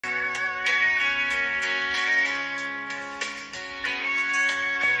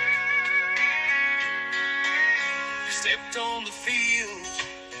Stepped on the field,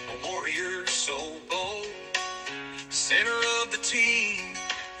 a warrior so bold. Center of the team,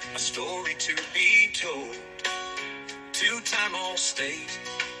 a story to be told. Two-time All-State,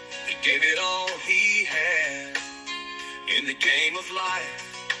 he gave it all he had. In the game of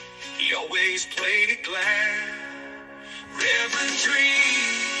life, he always played it glad. Reverend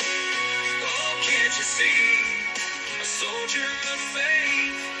Dream, oh, can't you see? A soldier of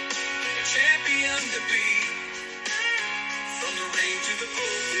faith, a champion to be. From the ring to the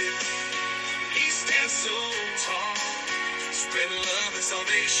pulpit, he stands so tall. Spreading love and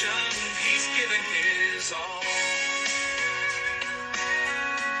salvation, he's given his all.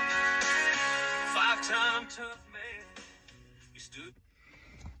 Five-time tough man, he stood.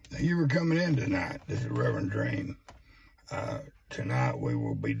 Thank you for coming in tonight. This is Reverend Dream. Tonight we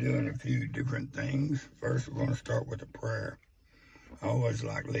will be doing a few different things. First, we're going to start with a prayer. I always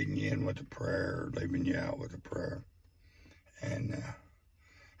like leading you in with a prayer, or leaving you out with a prayer. And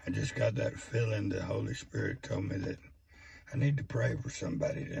I just got that feeling the Holy Spirit told me that I need to pray for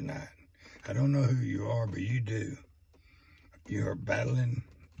somebody tonight. I don't know who you are, but you do. You are battling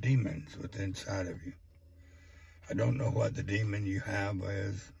demons within inside of you. I don't know what the demon you have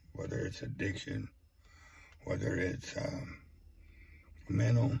is, whether it's addiction, whether it's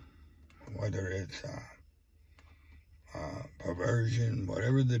mental, whether it's perversion,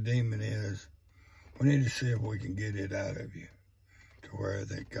 whatever the demon is. We need to see if we can get it out of you to where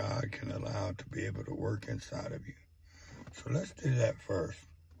that God can allow it to be able to work inside of you. So let's do that first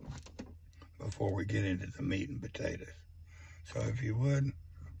before we get into the meat and potatoes. So if you would,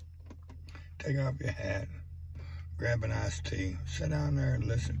 take off your hat, grab an iced tea, sit down there and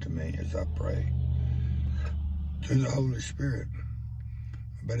listen to me as I pray through the Holy Spirit.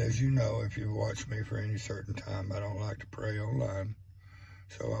 But as you know, if you've watched me for any certain time, I don't like to pray online.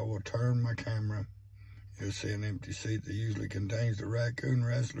 So I will turn my camera. You'll see an empty seat that usually contains the raccoon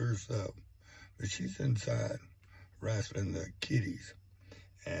wrestler herself. But she's inside wrestling the kitties.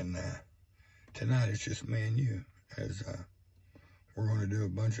 And tonight it's just me and you. As we're going to do a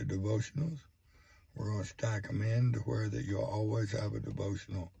bunch of devotionals. We're going to stack them in to where that you'll always have a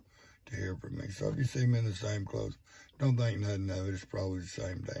devotional to hear from me. So if you see me in the same clothes, don't think nothing of it. It's probably the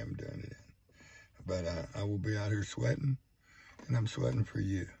same day I'm doing it in. But I will be out here sweating, and I'm sweating for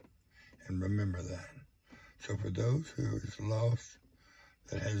you. And remember that. So for those who is lost,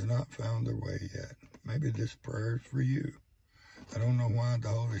 that has not found their way yet, maybe this prayer is for you. I don't know why the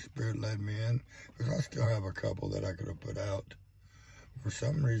Holy Spirit led me in, because I still have a couple that I could have put out. For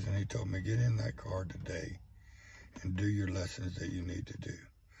some reason, he told me, get in that car today and do your lessons that you need to do.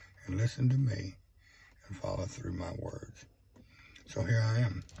 And listen to me and follow through my words. So here I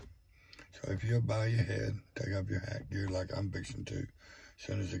am. So if you'll bow your head, take off your hat gear like I'm fixing to, as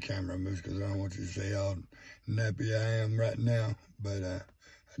soon as the camera moves, because I don't want you to see how nappy I am right now. But I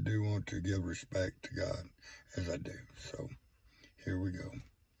do want to give respect to God as I do. So here we go.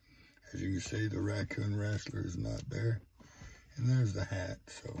 As you can see, the raccoon wrestler is not there. And there's the hat.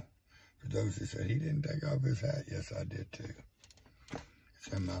 So for those who said he didn't take off his hat, yes, I did too. It's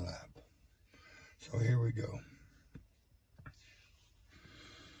in my lap. So here we go.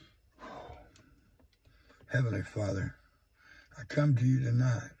 Heavenly Father, I come to you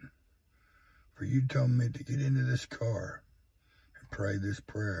tonight, for you told me to get into this car and pray this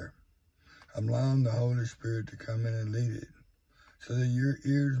prayer. I'm allowing the Holy Spirit to come in and lead it, so that your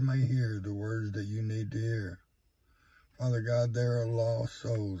ears may hear the words that you need to hear. Father God, there are lost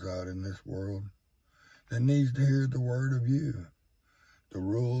souls out in this world that needs to hear the word of you, the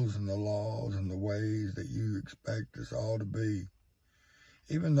rules and the laws and the ways that you expect us all to be.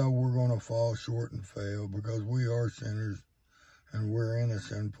 Even though we're going to fall short and fail because we are sinners and we're in a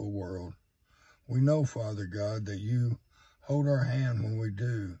sinful world, we know, Father God, that you hold our hand when we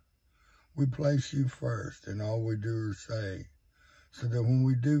do. We place you first in all we do or say, so that when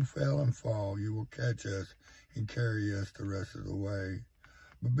we do fail and fall, you will catch us and carry us the rest of the way.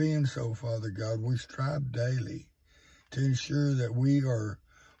 But being so, Father God, we strive daily to ensure that we are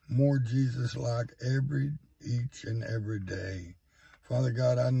more Jesus-like each and every day. Father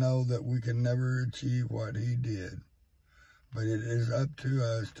God, I know that we can never achieve what he did, but it is up to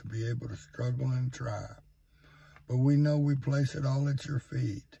us to be able to struggle and try. But we know we place it all at your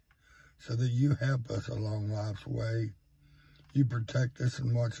feet, so that you help us along life's way. You protect us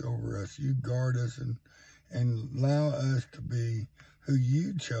and watch over us. You guard us and allow us to be who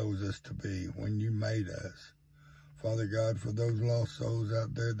you chose us to be when you made us. Father God, for those lost souls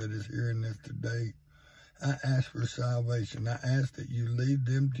out there that is hearing this today, I ask for salvation. I ask that you lead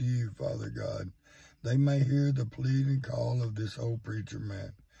them to you, Father God. They may hear the pleading call of this old preacher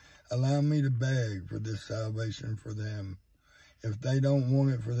man. Allow me to beg for this salvation for them. If they don't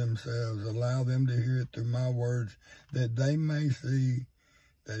want it for themselves, allow them to hear it through my words, that they may see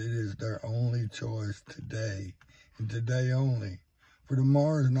that it is their only choice today, and today only. For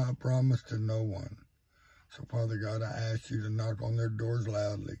tomorrow is not promised to no one. So, Father God, I ask you to knock on their doors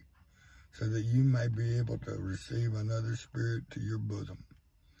loudly, so that you may be able to receive another spirit to your bosom.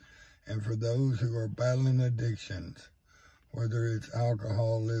 And for those who are battling addictions, whether it's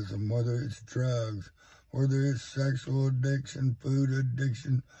alcoholism, whether it's drugs, whether it's sexual addiction, food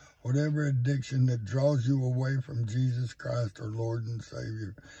addiction, whatever addiction that draws you away from Jesus Christ, our Lord and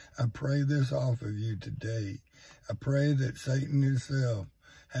Savior, I pray this off of you today. I pray that Satan himself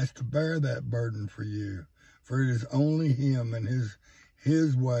has to bear that burden for you, for it is only him and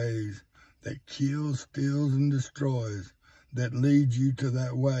his ways that kills, steals, and destroys that leads you to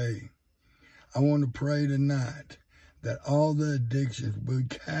that way. I want to pray tonight that all the addictions will be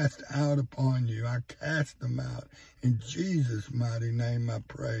cast out upon you. I cast them out. In Jesus' mighty name I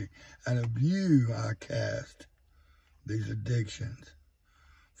pray. Out of you I cast these addictions.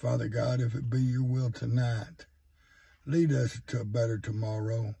 Father God, if it be your will tonight, lead us to a better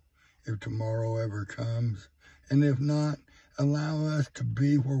tomorrow, if tomorrow ever comes. And if not, allow us to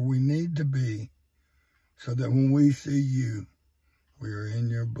be where we need to be, so that when we see you, we are in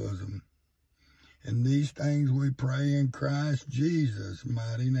your bosom. And these things we pray in Christ Jesus'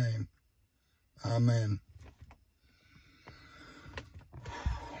 mighty name. Amen.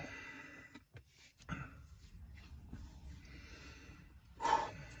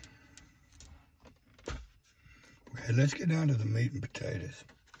 Okay, let's get down to the meat and potatoes.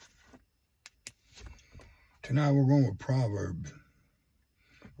 Tonight we're going with Proverbs.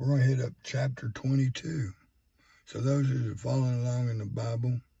 We're going to hit up chapter 22. So those who are following along in the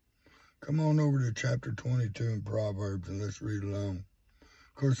Bible, come on over to chapter 22 in Proverbs and let's read along.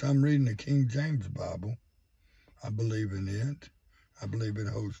 Of course, I'm reading the King James Bible. I believe in it. I believe it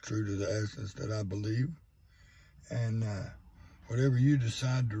holds true to the essence that I believe. And whatever you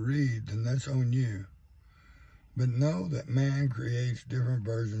decide to read, then that's on you. But know that man creates different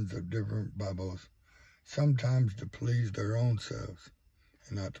versions of different Bibles, sometimes to please their own selves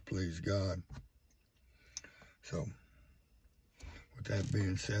and not to please God. So, with that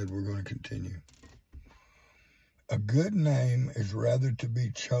being said, we're going to continue. A good name is rather to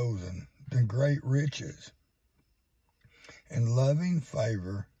be chosen than great riches, and loving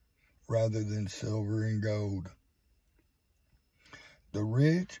favor rather than silver and gold. The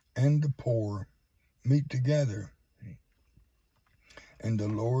rich and the poor meet together, and the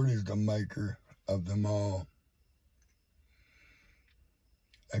Lord is the maker of them all.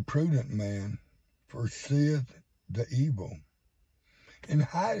 A prudent man foreseeth the evil, and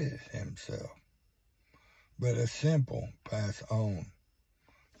hideth himself, but a simple pass on,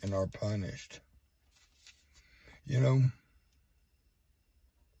 and are punished. You know,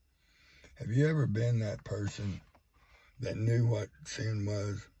 have you ever been that person that knew what sin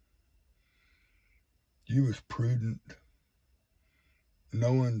was? You was prudent,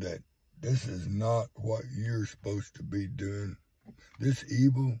 knowing that this is not what you're supposed to be doing. This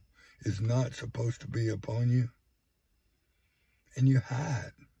evil is not supposed to be upon you. And you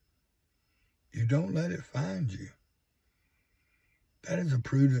hide. You don't let it find you. That is a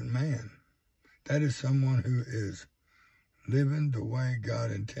prudent man. That is someone who is living the way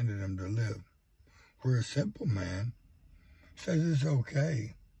God intended him to live. Where a simple man says it's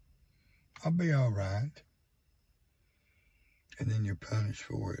okay. I'll be all right. And then you're punished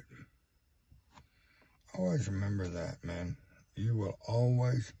for it. Always remember that, man. You will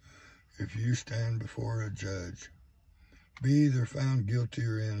always, if you stand before a judge, be either found guilty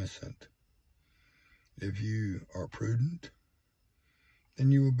or innocent. If you are prudent,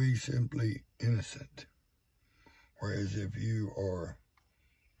 then you will be simply innocent. Whereas if you are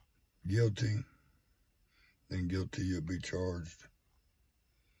guilty, then guilty you'll be charged.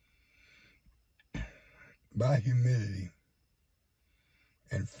 By humility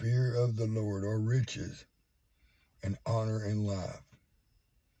and fear of the Lord are riches and honor in life.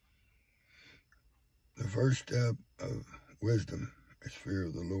 The first step of wisdom is fear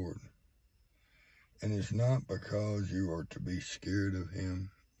of the Lord. And it's not because you are to be scared of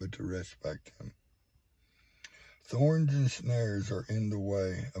him, but to respect him. Thorns and snares are in the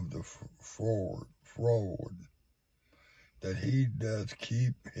way of the froward, that he doth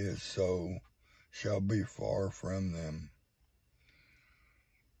keep his soul shall be far from them.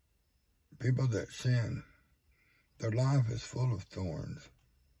 People that sin, their life is full of thorns,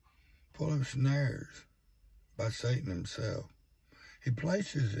 full of snares by Satan himself. He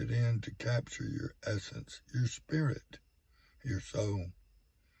places it in to capture your essence, your spirit, your soul.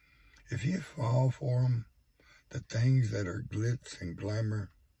 if you fall for them, the things that are glitz and glamour,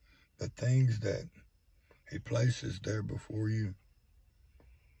 the things that he places there before you,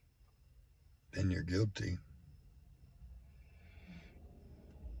 then you're guilty.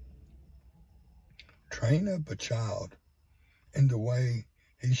 Train up a child in the way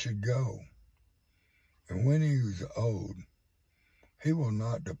he should go, and when he is old, he will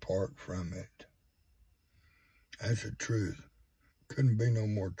not depart from it. That's the truth. Couldn't be no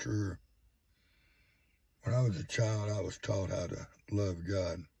more true. When I was a child, I was taught how to love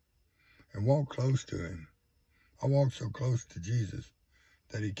God and walk close to him. I walked so close to Jesus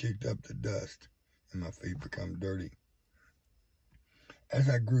that he kicked up the dust and my feet become dirty. As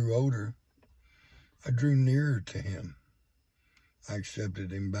I grew older, I drew nearer to him. I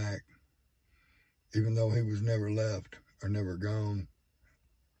accepted him back, even though he was never left or never gone.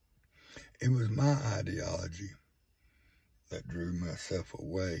 It was my ideology that drew myself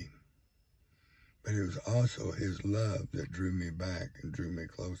away, but it was also his love that drew me back and drew me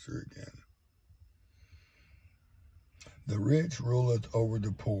closer again. The rich ruleth over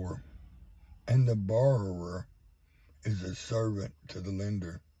the poor, and the borrower is a servant to the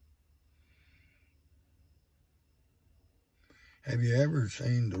lender. Have you ever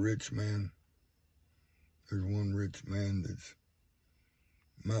seen the rich man? There's one rich man that's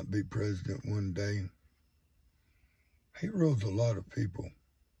might be president one day. He rules a lot of people.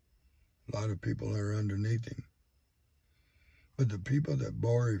 A lot of people are underneath him. But the people that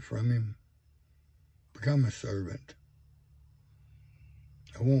borrow from him become a servant.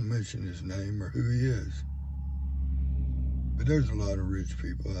 I won't mention his name or who he is. But there's a lot of rich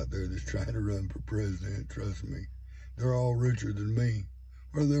people out there that's trying to run for president, trust me. They're all richer than me,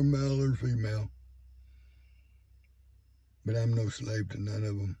 whether they're male or female. But I'm no slave to none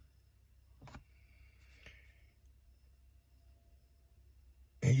of them.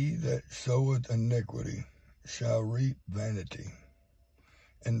 He that soweth iniquity shall reap vanity,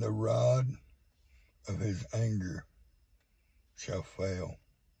 and the rod of his anger shall fail.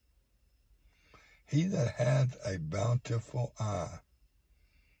 He that hath a bountiful eye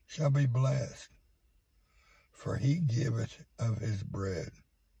shall be blessed, for he giveth of his bread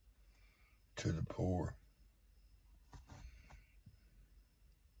to the poor.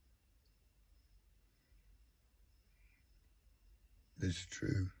 This is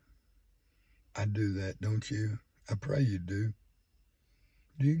true. I do that, don't you? I pray you do.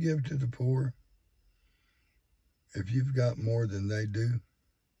 Do you give to the poor if you've got more than they do?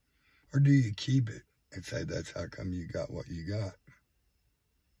 Or do you keep it and say that's how come you got what you got?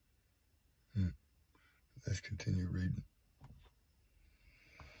 Let's continue reading.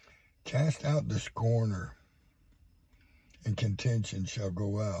 Cast out the scorner, and contention shall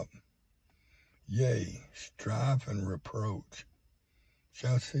go out. Yea, strife and reproach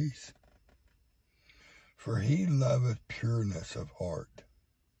shall cease. For he loveth pureness of heart.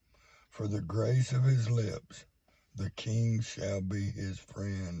 For the grace of his lips, the king shall be his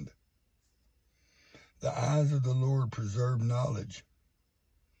friend. The eyes of the Lord preserve knowledge,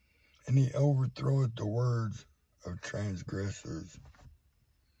 and he overthroweth the words of transgressors.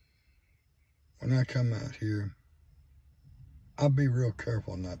 When I come out here, I'll be real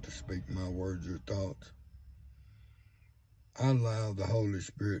careful not to speak my words or thoughts. I allow the Holy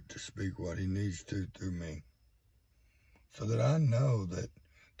Spirit to speak what he needs to through me, so that I know that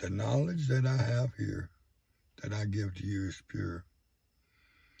the knowledge that I have here, that I give to you, is pure.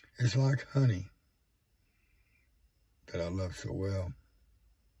 It's like honey that I love so well.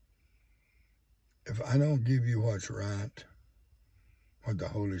 If I don't give you what's right, what the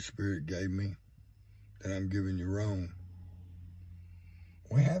Holy Spirit gave me, then I'm giving you wrong.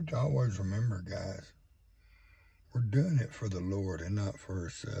 We have to always remember, guys, we're doing it for the Lord and not for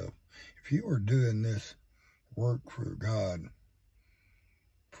ourselves. If you were doing this work for God,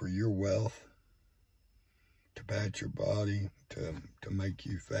 for your wealth, to pat your body, to make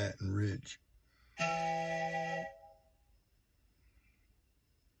you fat and rich.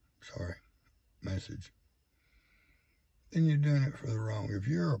 Sorry, message. Then you're doing it for the wrong. If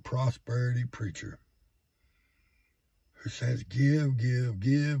you're a prosperity preacher who says give, give,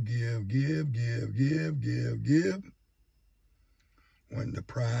 give, give, give, give, give, give, give, when the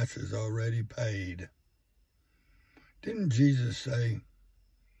price is already paid. Didn't Jesus say,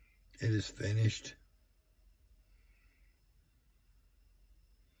 it is finished?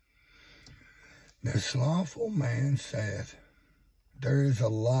 The slothful man saith, there is a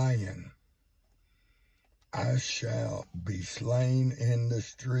lion, I shall be slain in the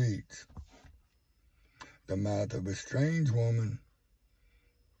streets. The mouth of a strange woman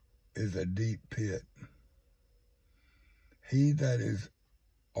is a deep pit. He that is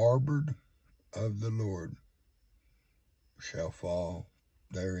arbor of the Lord shall fall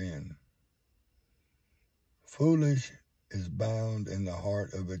therein. Foolish is bound in the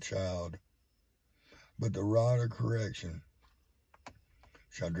heart of a child, but the rod of correction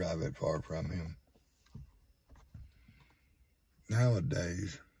shall drive it far from him.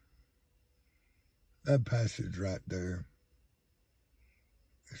 Nowadays, that passage right there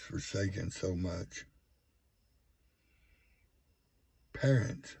is forsaken so much.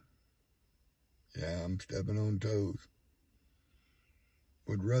 Parents, yeah, I'm stepping on toes,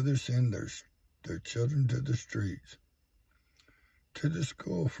 would rather send their children to the streets, to the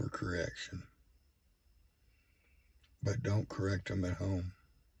school for correction, but don't correct them at home.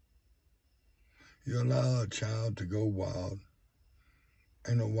 You allow a child to go wild,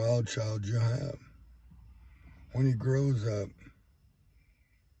 and a wild child you have. When he grows up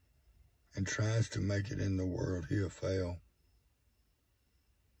and tries to make it in the world, he'll fail.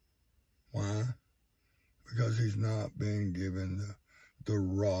 Why? Because he's not being given the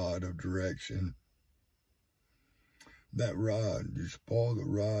rod of direction. That rod, you spoil the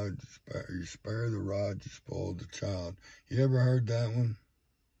rod, you spare the rod, you spoil the child. You ever heard that one?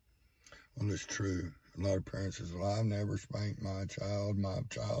 Well, it's true. A lot of parents say, well, I've never spanked my child. My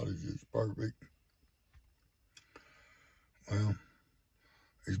child is just perfect. Well,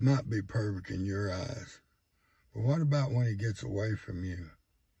 he might be perfect in your eyes. But what about when he gets away from you?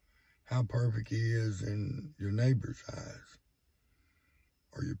 How perfect he is in your neighbor's eyes,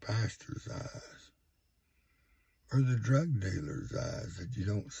 or your pastor's eyes, or the drug dealer's eyes that you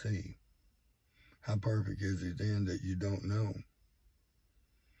don't see. How perfect is he then that you don't know?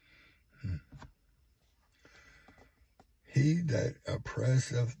 He that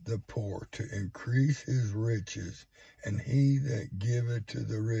oppresseth the poor to increase his riches, and he that giveth to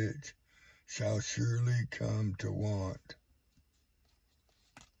the rich shall surely come to want.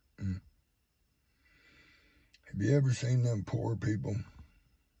 Have you ever seen them poor people?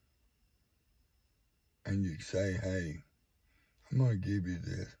 And you say, hey, I'm going to give you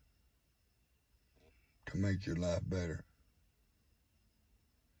this to make your life better.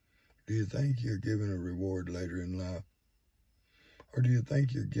 Do you think you're given a reward later in life? Or do you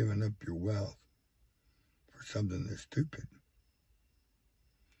think you're giving up your wealth for something that's stupid?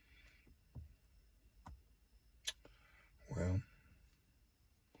 Well,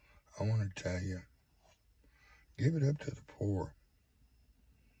 I want to tell you, give it up to the poor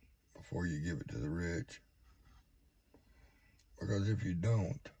before you give it to the rich. Because if you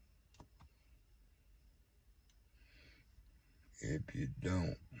don't,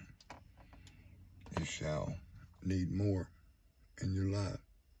 you shall need more in your life.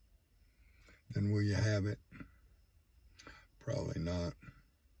 Then will you have it? Probably not.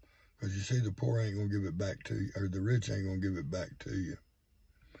 Because you see, the poor ain't going to give it back to you, or the rich ain't going to give it back to you.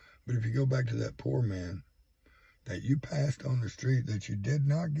 But if you go back to that poor man that you passed on the street that you did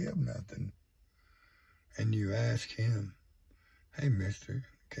not give nothing, and you ask him, hey, mister,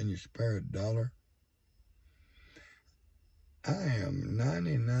 can you spare $1? I am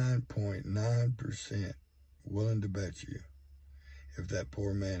 99.9% willing to bet you, if that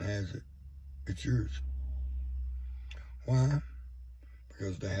poor man has it, it's yours. Why?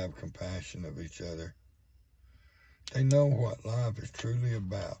 Because they have compassion of each other. They know what life is truly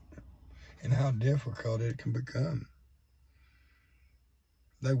about and how difficult it can become.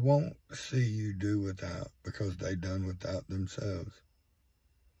 They won't see you do without because they done without themselves.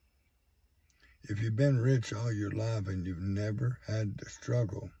 If you've been rich all your life and you've never had to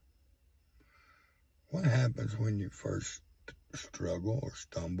struggle, what happens when you first struggle or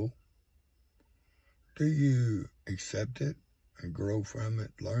stumble? Do you accept it and grow from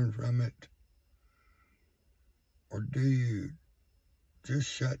it, learn from it? Or do you just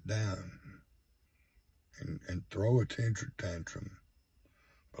shut down and throw a tantrum?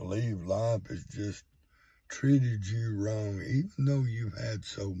 Believe life has just treated you wrong, even though you've had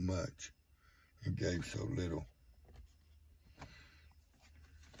so much and gave so little.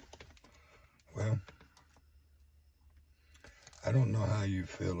 Well, I don't know how you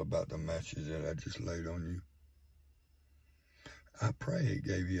feel about the message that I just laid on you. I pray it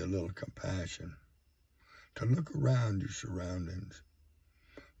gave you a little compassion to look around your surroundings.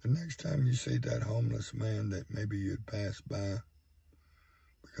 The next time you see that homeless man that maybe you'd pass by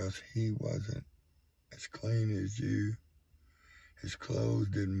because he wasn't as clean as you, his clothes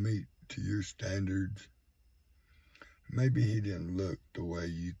didn't meet to your standards, maybe he didn't look the way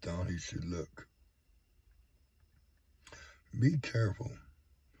you thought he should look. Be careful,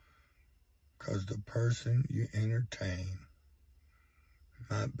 because the person you entertain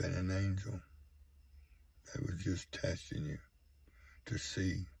might have been an angel that was just testing you to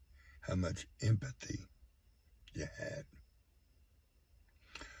see how much empathy you had.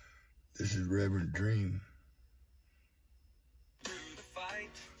 This is Reverend Dream.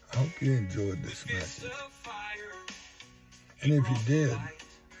 I hope you enjoyed this message. And if you did,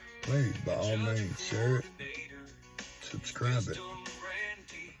 please, by all means, share it, subscribe it,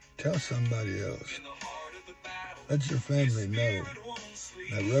 tell somebody else. Let your family know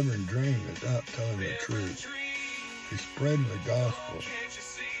that Reverend Dream is out telling the truth. He's spreading the gospel.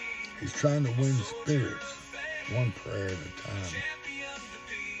 He's trying to win spirits, one prayer at a time.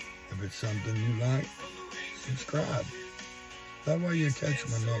 If it's something you like, subscribe. That way you catch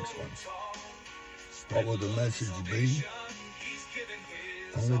my next one. What will the message be?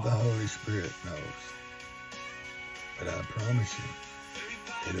 Only the Holy Spirit knows. But I promise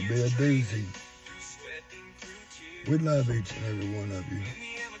you, it'll be a doozy. We love each and every one of you.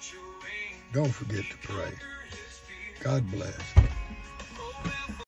 Don't forget to pray. God bless.